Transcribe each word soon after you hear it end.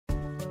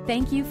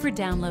Thank you for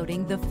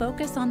downloading the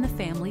Focus on the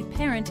Family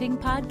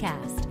Parenting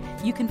Podcast.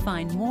 You can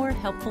find more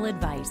helpful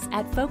advice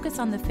at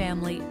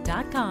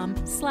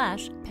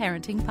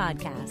focusonthefamily.com/parenting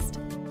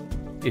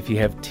podcast. If you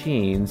have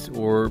teens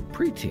or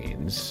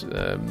preteens,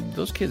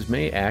 those kids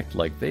may act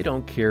like they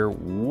don't care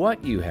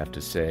what you have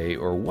to say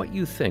or what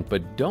you think,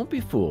 but don't be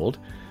fooled.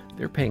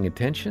 They're paying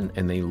attention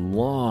and they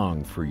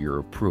long for your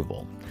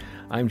approval.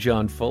 I'm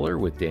John Fuller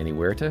with Danny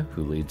Huerta,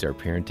 who leads our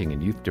parenting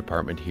and youth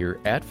department here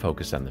at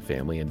Focus on the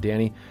Family. And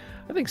Danny,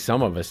 I think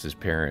some of us as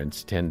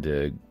parents tend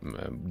to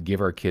give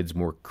our kids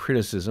more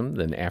criticism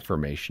than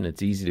affirmation.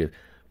 It's easy to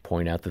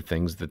point out the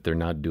things that they're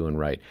not doing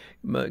right.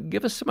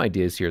 Give us some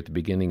ideas here at the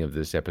beginning of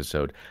this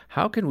episode.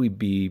 How can we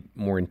be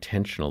more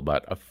intentional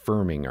about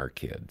affirming our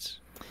kids?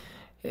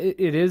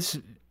 It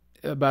is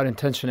about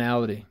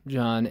intentionality,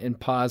 John, and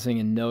pausing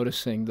and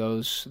noticing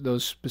those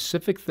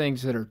specific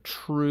things that are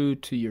true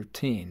to your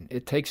teen.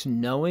 It takes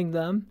knowing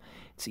them.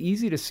 It's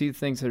easy to see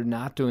things that are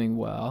not doing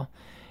well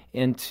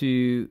and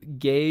to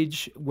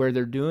gauge where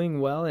they're doing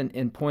well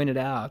and point it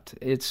out.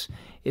 It's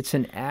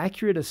an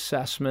accurate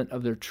assessment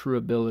of their true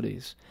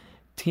abilities.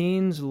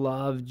 Teens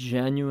love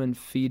genuine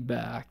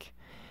feedback.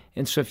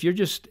 And so if you're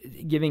just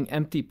giving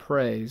empty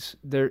praise,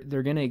 they're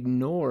going to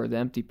ignore the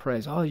empty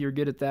praise. Oh, you're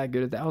good at that,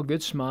 good at that. Oh,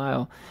 good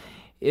smile.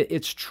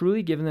 It's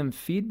truly giving them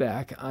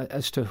feedback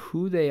as to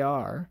who they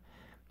are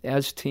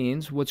as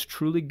teens, what's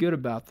truly good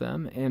about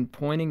them, and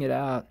pointing it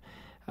out,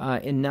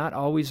 and not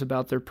always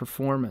about their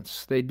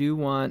performance. They do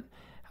want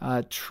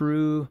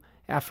true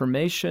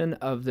affirmation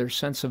of their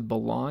sense of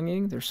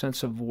belonging, their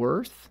sense of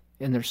worth,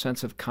 and their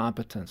sense of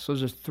competence.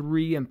 Those are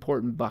three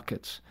important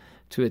buckets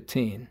to a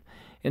teen.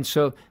 And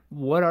so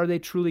what are they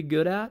truly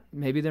good at?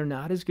 Maybe they're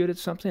not as good at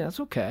something. That's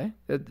okay.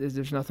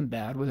 There's nothing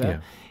bad with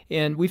that.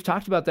 Yeah. And we've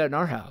talked about that in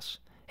our house.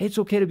 Hey, it's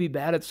okay to be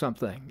bad at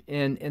something.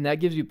 And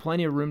that gives you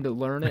plenty of room to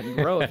learn it and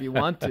grow if you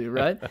want to,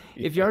 right? Yes.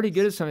 If you're already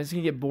good at something, it's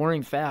going to get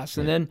boring fast.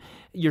 And then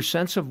your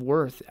sense of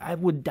worth, I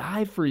would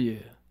die for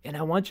you. And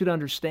I want you to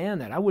understand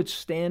that. I would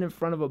stand in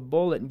front of a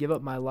bullet and give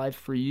up my life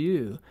for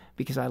you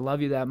because I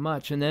love you that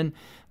much. And then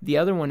the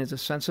other one is a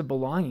sense of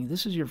belonging.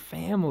 This is your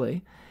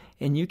family.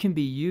 And you can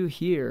be you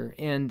here,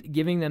 and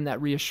giving them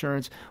that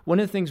reassurance.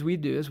 One of the things we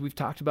do, as we've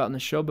talked about in the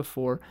show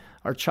before,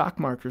 are chalk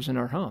markers in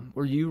our home,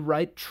 where you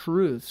write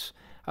truths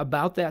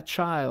about that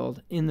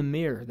child in the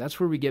mirror.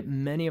 That's where we get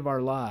many of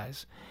our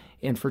lies.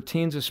 And for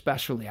teens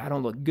especially, I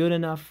don't look good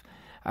enough.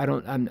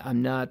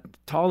 I'm not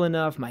tall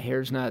enough. My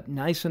hair's not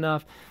nice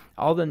enough.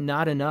 All the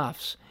not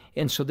enoughs.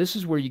 And so this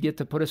is where you get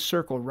to put a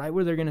circle right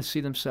where they're going to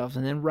see themselves,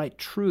 and then write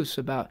truths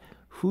about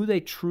who they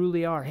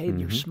truly are. Hey,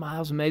 your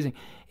smile's amazing.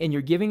 And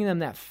you're giving them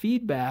that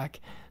feedback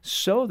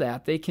so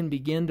that they can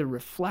begin to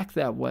reflect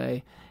that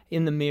way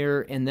in the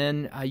mirror. And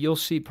then you'll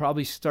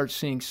probably start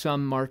seeing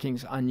some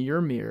markings on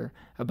your mirror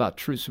about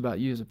truths about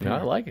you as a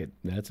parent. I like it.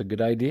 That's a good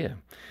idea.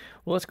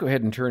 Well, let's go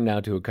ahead and turn now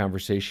to a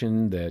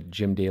conversation that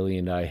Jim Daly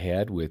and I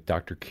had with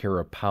Dr.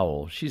 Kara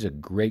Powell. She's a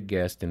great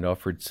guest and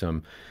offered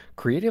some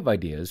creative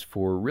ideas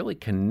for really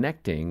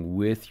connecting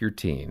with your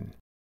teen.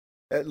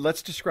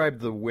 Let's describe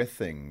the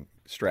withing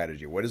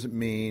strategy. What does it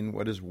mean?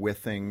 What is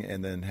withing?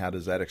 And then how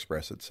does that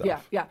express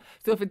itself? Yeah.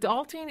 So if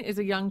adulting is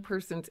a young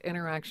person's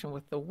interaction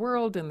with the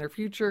world and their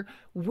future,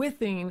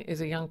 withing is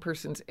a young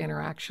person's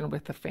interaction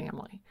with the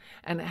family.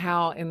 And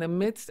how in the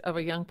midst of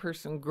a young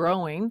person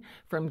growing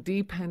from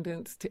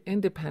dependence to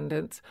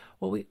independence,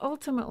 what we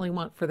ultimately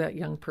want for that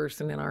young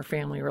person in our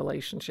family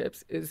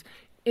relationships is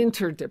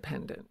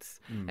interdependence.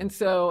 And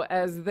so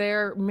as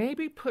they're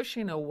maybe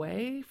pushing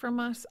away from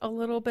us a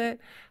little bit,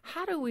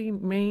 how do we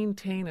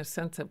maintain a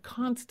sense of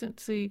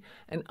constancy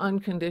and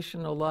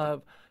unconditional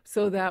love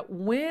so that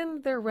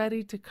when they're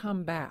ready to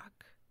come back,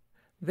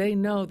 they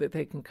know that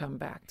they can come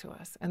back to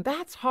us? And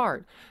that's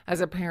hard as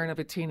a parent of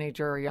a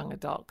teenager or a young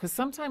adult, because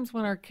sometimes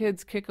when our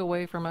kids kick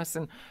away from us,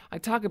 and I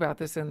talk about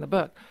this in the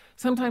book,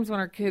 sometimes when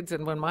our kids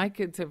and when my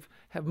kids have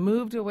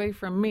moved away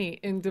from me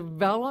in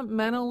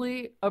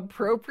developmentally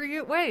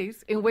appropriate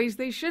ways, in ways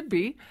they should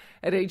be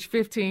at age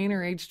 15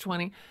 or age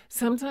 20,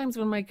 sometimes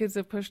when my kids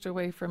have pushed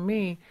away from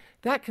me,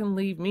 that can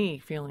leave me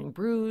feeling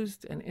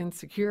bruised and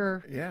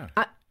insecure,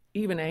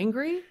 even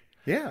angry.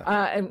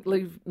 And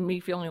leave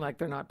me feeling like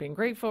they're not being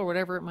grateful or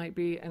whatever it might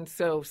be. And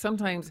so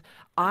sometimes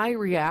I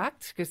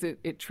react because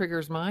it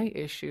triggers my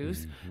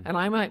issues, and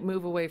I might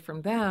move away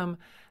from them.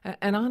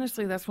 And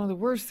honestly, that's one of the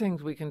worst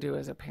things we can do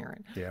as a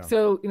parent.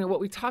 So, what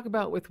we talk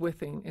about with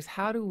withing is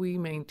how do we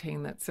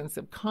maintain that sense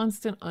of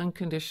constant,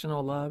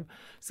 unconditional love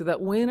so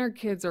that when our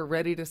kids are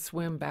ready to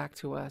swim back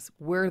to us,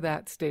 we're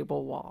that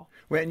stable wall.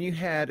 Well, and you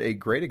had a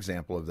great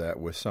example of that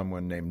with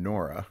someone named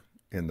Nora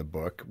in the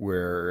book,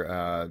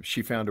 where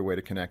she found a way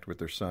to connect with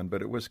her son,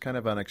 but it was kind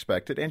of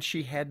unexpected, and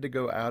she had to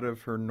go out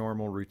of her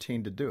normal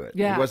routine to do it.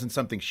 It wasn't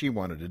something she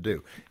wanted to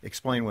do.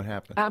 Explain what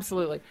happened.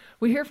 Absolutely.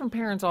 We hear from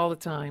parents all the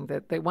time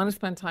that they want to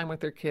spend time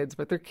with their kids,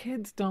 but their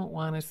kids don't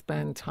want to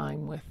spend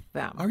time with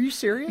them. Are you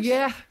serious?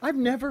 Yeah. I've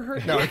never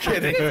heard. No, I'm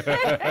kidding.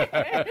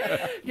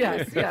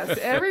 Yes.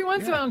 Every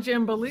once in a while,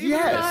 Jim, believe it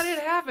or not, it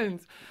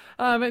happens.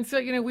 And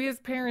so, we as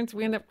parents,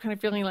 we end up kind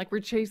of feeling like we're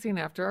chasing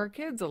after our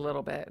kids a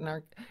little bit.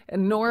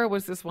 And Nora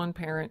was this one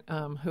parent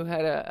who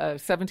had a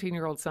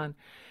 17-year-old son.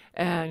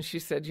 And she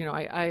said,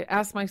 I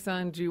asked my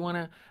son, do you want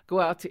to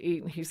go out to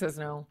eat? And he says,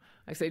 no.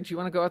 I say, do you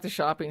want to go out to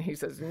shopping? He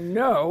says,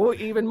 no,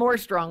 even more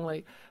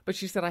strongly. But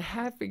she said, I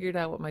have figured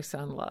out what my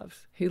son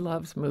loves. He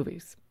loves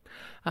movies.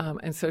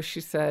 And so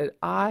she said,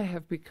 I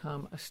have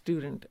become a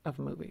student of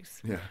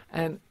movies. Yeah.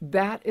 And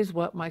that is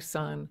what my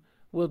son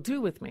will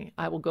do with me.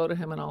 I will go to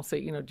him and I'll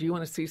say, do you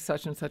want to see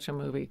such and such a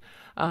movie?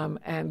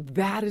 And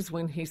that is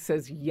when he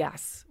says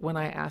yes, when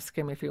I ask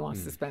him if he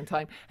wants to spend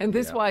time. And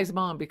this wise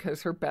mom,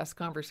 because her best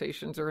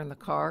conversations are in the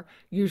car,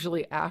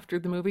 usually after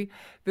the movie,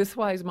 this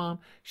wise mom,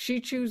 she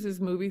chooses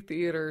movie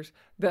theaters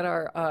that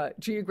are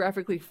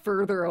geographically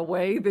further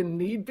away than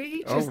need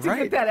be, just to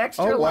get that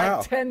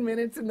extra 10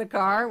 minutes in the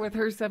car with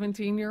her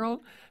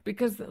 17-year-old,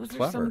 because those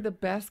are some of the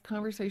best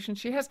conversations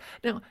she has.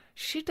 Now,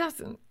 she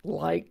doesn't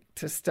like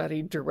to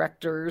study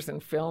directors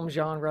and film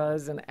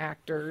genres and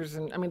actors.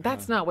 And I mean,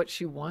 that's not what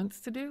she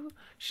wants to do.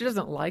 She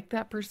doesn't like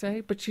that per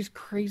se, but she's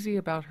crazy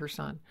about her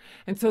son.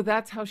 And so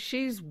that's how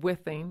she's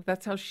withing,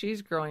 that's how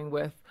she's growing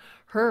with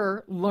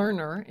her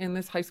learner in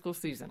this high school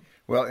season.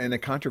 Well, and a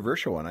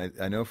controversial one,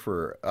 I know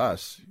for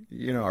us,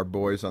 our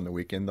boys on the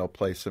weekend, they'll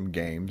play some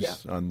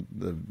games on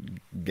the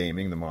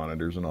gaming, the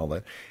monitors and all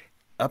that.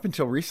 Up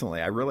until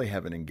recently, I really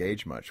haven't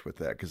engaged much with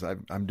that because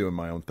I'm doing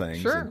my own things.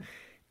 Sure. And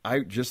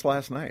just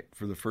last night,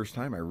 for the first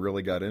time, I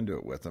really got into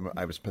it with them.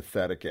 I was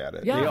pathetic at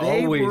it. Yeah.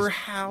 They always were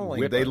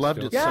howling. They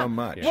loved it so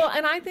much. Well,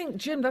 and I think,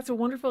 Jim, that's a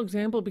wonderful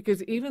example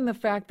because even the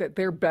fact that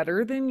they're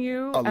better than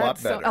you. A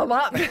lot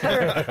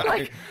better.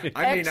 Like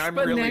I mean, I'm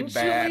really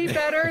exponentially bad.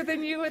 better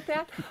than you at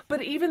that.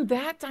 But even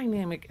that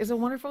dynamic is a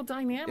wonderful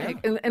dynamic.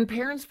 Yeah. And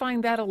parents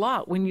find that a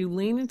lot. When you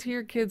lean into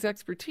your kid's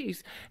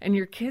expertise and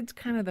your kid's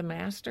kind of the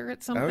master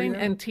at something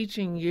and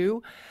teaching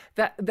you,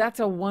 that's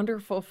a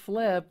wonderful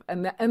flip.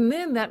 And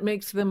then that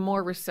makes them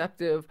more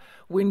receptive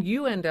when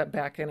you end up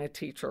back in a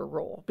teacher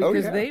role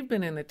because they've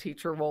been in the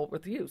techer role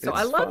with you. So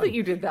I love that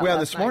you did that. Well,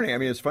 last this morning, night. I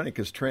mean, it's funny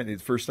because Trent, the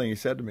first thing he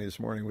said to me this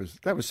morning was,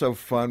 that was so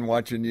fun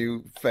watching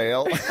you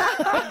fail.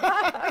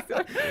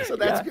 So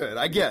that's good.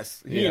 I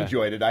guess he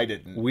enjoyed it. I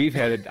didn't.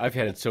 I've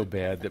had it so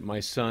bad that my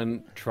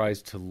son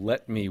tries to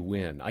let me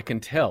win. I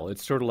can tell.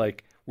 It's sort of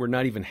like we're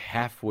not even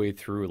halfway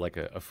through like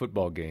a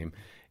football game.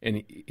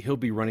 And he'll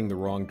be running the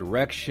wrong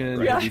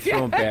direction. He'll be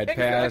throwing bad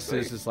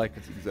passes. It's like,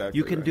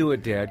 you can do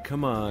it, Dad.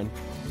 Come on.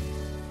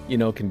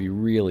 It can be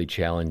really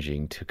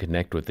challenging to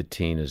connect with the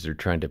teen as they're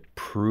trying to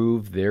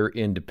prove their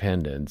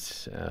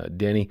independence.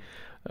 Denny,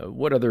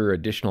 what other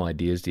additional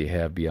ideas do you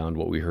have beyond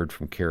what we heard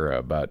from Kara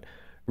about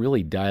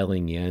really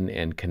dialing in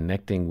and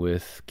connecting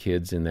with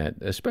kids in that,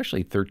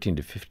 especially 13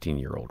 to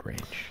 15-year-old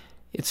range?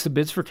 It's the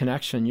Bids for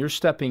Connection. You're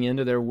stepping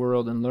into their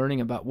world and learning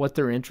about what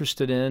they're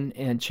interested in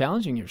and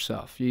challenging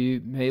yourself.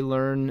 You may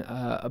learn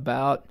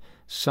about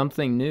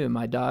something new.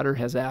 My daughter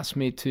has asked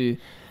me to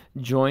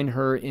join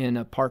her in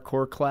a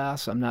parkour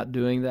class. I'm not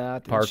doing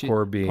that.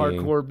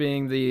 Parkour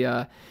being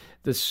the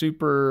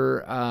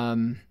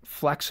super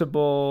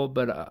flexible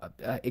but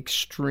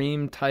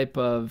extreme type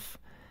of.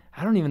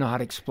 I don't even know how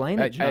to explain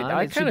it, John.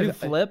 I kind of do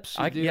flips.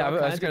 I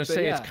was going to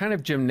say it's kind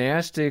of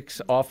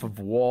gymnastics off of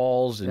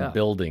walls and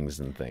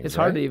buildings and things. It's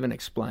hard to even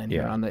explain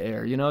here on the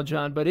air,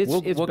 John. But it's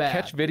we'll bad.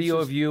 catch video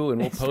of you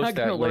and we'll post that later. It's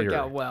not going to work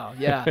out well.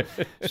 Yeah.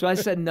 So I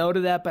said no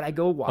to that, but I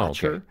go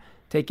watch her,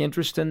 take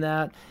interest in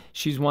that.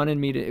 She's wanted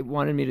me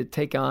to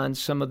take on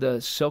some of the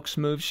silks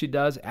moves she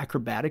does,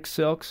 acrobatic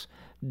silks.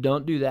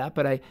 Don't do that,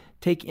 but I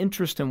take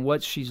interest in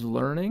what she's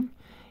learning,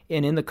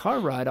 and in the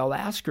car ride, I'll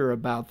ask her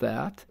about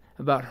that.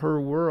 About her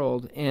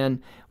world,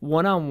 and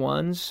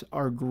one-on-ones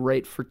are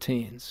great for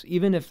teens.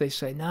 Even if they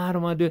say, no, I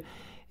don't want to do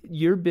it,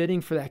 you're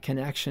bidding for that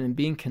connection and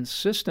being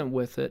consistent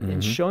with it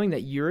and showing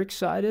that you're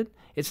excited.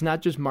 It's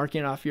not just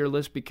marking it off your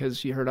list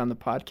because you heard on the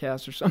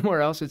podcast or somewhere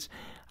else. It's,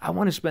 I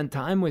want to spend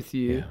time with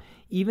you. Yeah.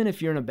 Even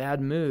if you're in a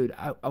bad mood,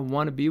 I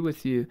want to be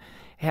with you.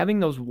 Having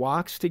those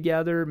walks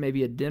together,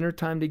 maybe a dinner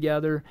time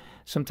together.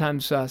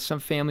 Sometimes some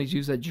families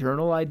use a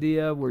journal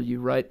idea where you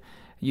write.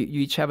 You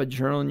each have a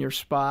journal in your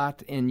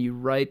spot, and you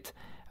write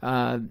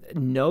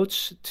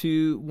notes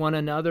to one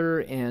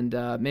another and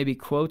maybe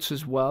quotes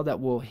as well that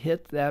will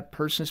hit that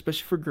person,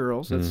 especially for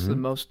girls. That's the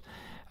most,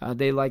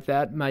 they like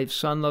that. My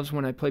son loves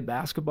when I play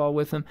basketball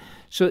with him.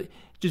 So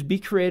just be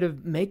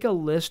creative. Make a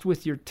list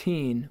with your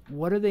teen.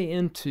 What are they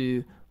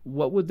into?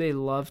 What would they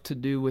love to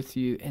do with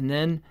you? And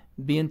then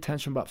be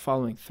intentional about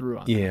following through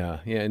on that. Yeah.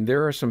 And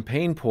there are some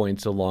pain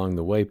points along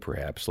the way,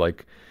 perhaps,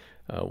 like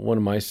one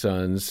of my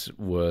sons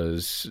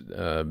was,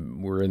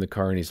 we're in the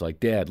car and he's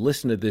like, Dad,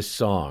 listen to this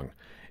song.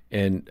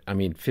 And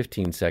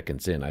 15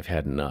 seconds in, I've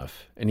had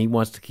enough. And he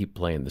wants to keep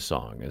playing the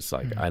song. It's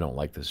like, I don't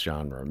like this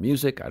genre of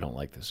music. I don't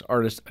like this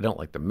artist. I don't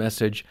like the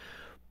message.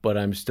 But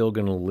I'm still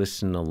going to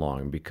listen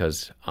along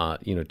because,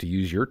 to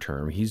use your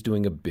term, he's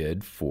doing a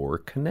bid for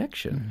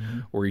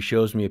connection. Or he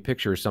shows me a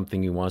picture of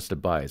something he wants to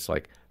buy. It's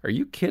like, are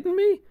you kidding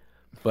me?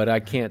 But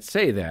I can't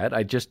say that.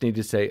 I just need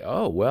to say,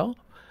 oh, well,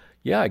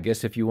 yeah, I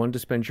guess if you wanted to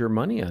spend your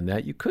money on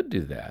that, you could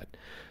do that.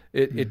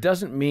 It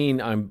doesn't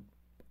mean I'm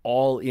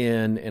all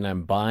in and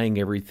I'm buying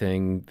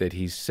everything that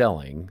he's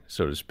selling,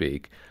 so to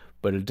speak,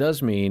 but it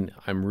does mean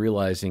I'm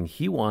realizing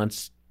he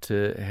wants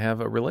to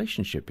have a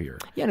relationship here.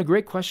 Yeah, and a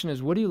great question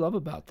is, what do you love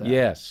about that?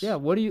 Yes. Yeah,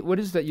 what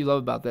is that you love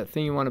about that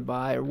thing you want to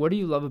buy, or what do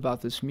you love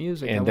about this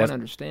music? And I want to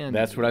understand.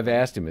 That's what I've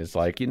asked him. It's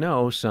like,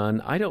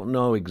 son, I don't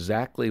know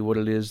exactly what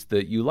it is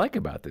that you like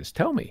about this.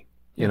 Tell me.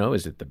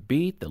 Is it the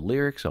beat, the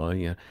lyrics? Oh,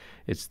 yeah,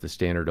 it's the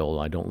standard old,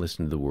 I don't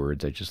listen to the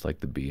words, I just like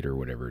the beat or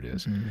whatever it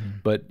is. Mm-hmm.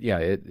 But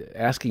yeah,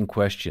 asking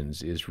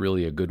questions is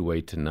really a good way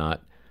to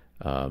not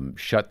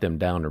shut them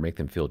down or make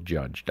them feel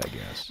judged, I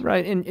guess.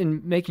 Right,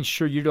 and making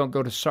sure you don't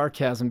go to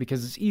sarcasm,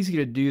 because it's easy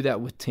to do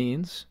that with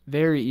teens.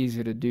 Very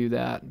easy to do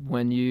that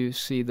when you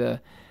see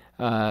the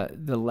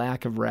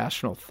lack of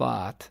rational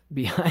thought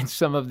behind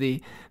some of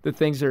the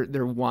things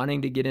they're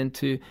wanting to get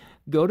into.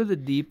 Go to the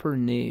deeper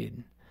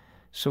need.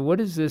 So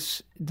what is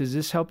this? Does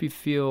this help you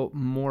feel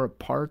more a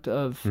part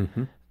of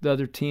the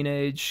other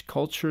teenage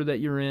culture that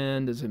you're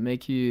in? Does it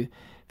make you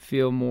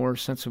feel more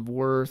sense of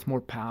worth,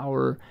 more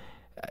power?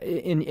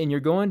 And you're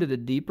going to the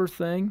deeper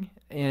thing,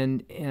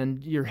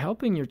 and you're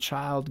helping your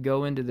child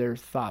go into their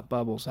thought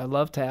bubbles. I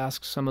love to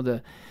ask some of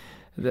the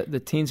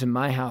teens in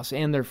my house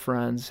and their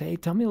friends, hey,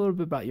 tell me a little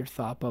bit about your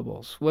thought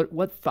bubbles.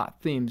 What thought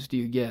themes do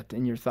you get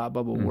in your thought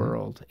bubble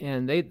world?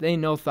 And they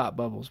know thought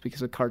bubbles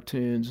because of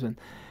cartoons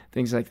and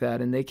things like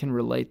that, and they can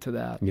relate to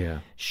that. Yeah.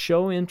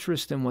 Show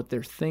interest in what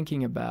they're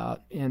thinking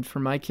about. And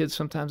for my kids,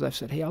 sometimes I've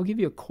said, hey, I'll give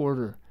you a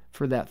quarter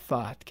for that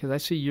thought, because I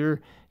see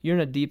you're in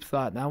a deep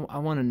thought, and I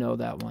want to know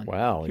that one.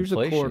 Wow, here's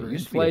inflation. a quarter.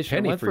 Used to be a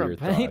penny for your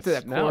thoughts. To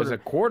that quarter. Now it's a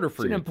quarter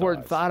for your thoughts. It's an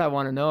important thought I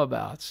want to know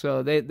about.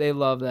 So they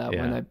love that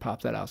when I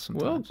pop that out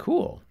sometimes. Well,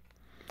 cool.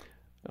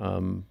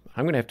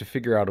 I'm going to have to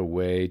figure out a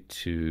way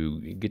to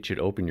get you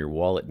to open your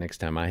wallet next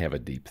time I have a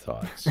deep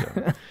thought. So.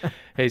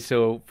 Hey,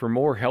 so for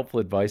more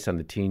helpful advice on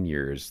the teen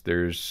years,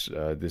 there's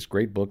this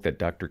great book that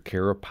Dr.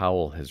 Kara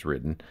Powell has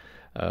written.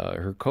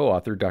 Her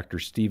co-author, Dr.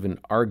 Stephen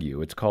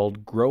Argue. It's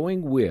called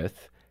Growing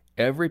With: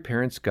 Every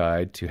Parent's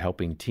Guide to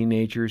Helping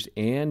Teenagers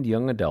and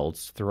Young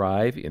Adults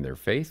Thrive in Their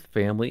Faith,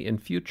 Family,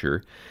 and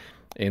Future.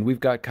 And we've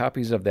got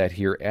copies of that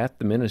here at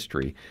the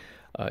ministry.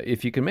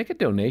 If you can make a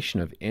donation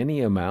of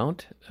any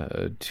amount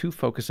to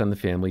Focus on the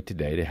Family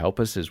today to help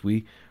us as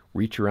we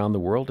reach around the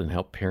world and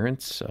help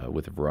parents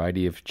with a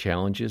variety of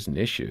challenges and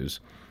issues,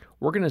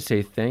 we're going to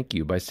say thank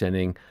you by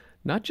sending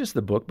not just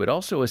the book, but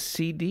also a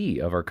CD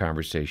of our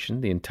conversation,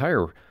 the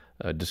entire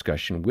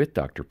discussion with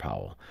Dr.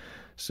 Powell.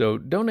 So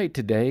donate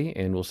today,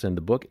 and we'll send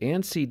the book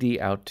and CD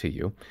out to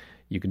you.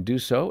 You can do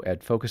so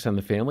at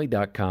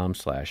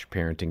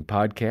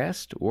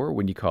focusonthefamily.com/parentingpodcast, or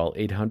when you call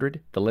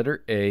 800, the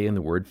letter A and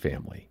the word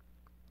family.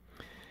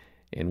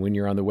 And when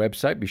you're on the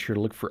website, be sure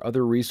to look for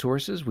other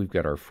resources. We've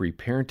got our free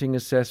parenting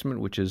assessment,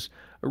 which is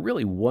a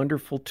really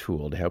wonderful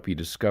tool to help you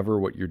discover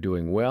what you're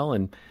doing well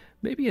and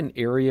maybe an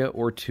area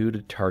or two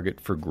to target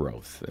for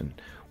growth. And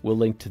we'll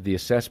link to the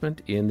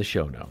assessment in the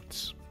show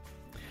notes.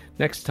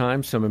 Next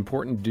time, some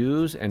important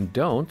do's and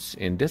don'ts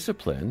in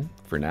discipline.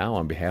 For now,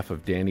 on behalf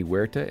of Danny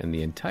Huerta and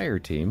the entire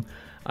team,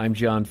 I'm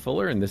John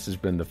Fuller, and this has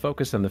been the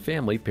Focus on the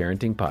Family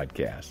Parenting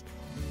Podcast.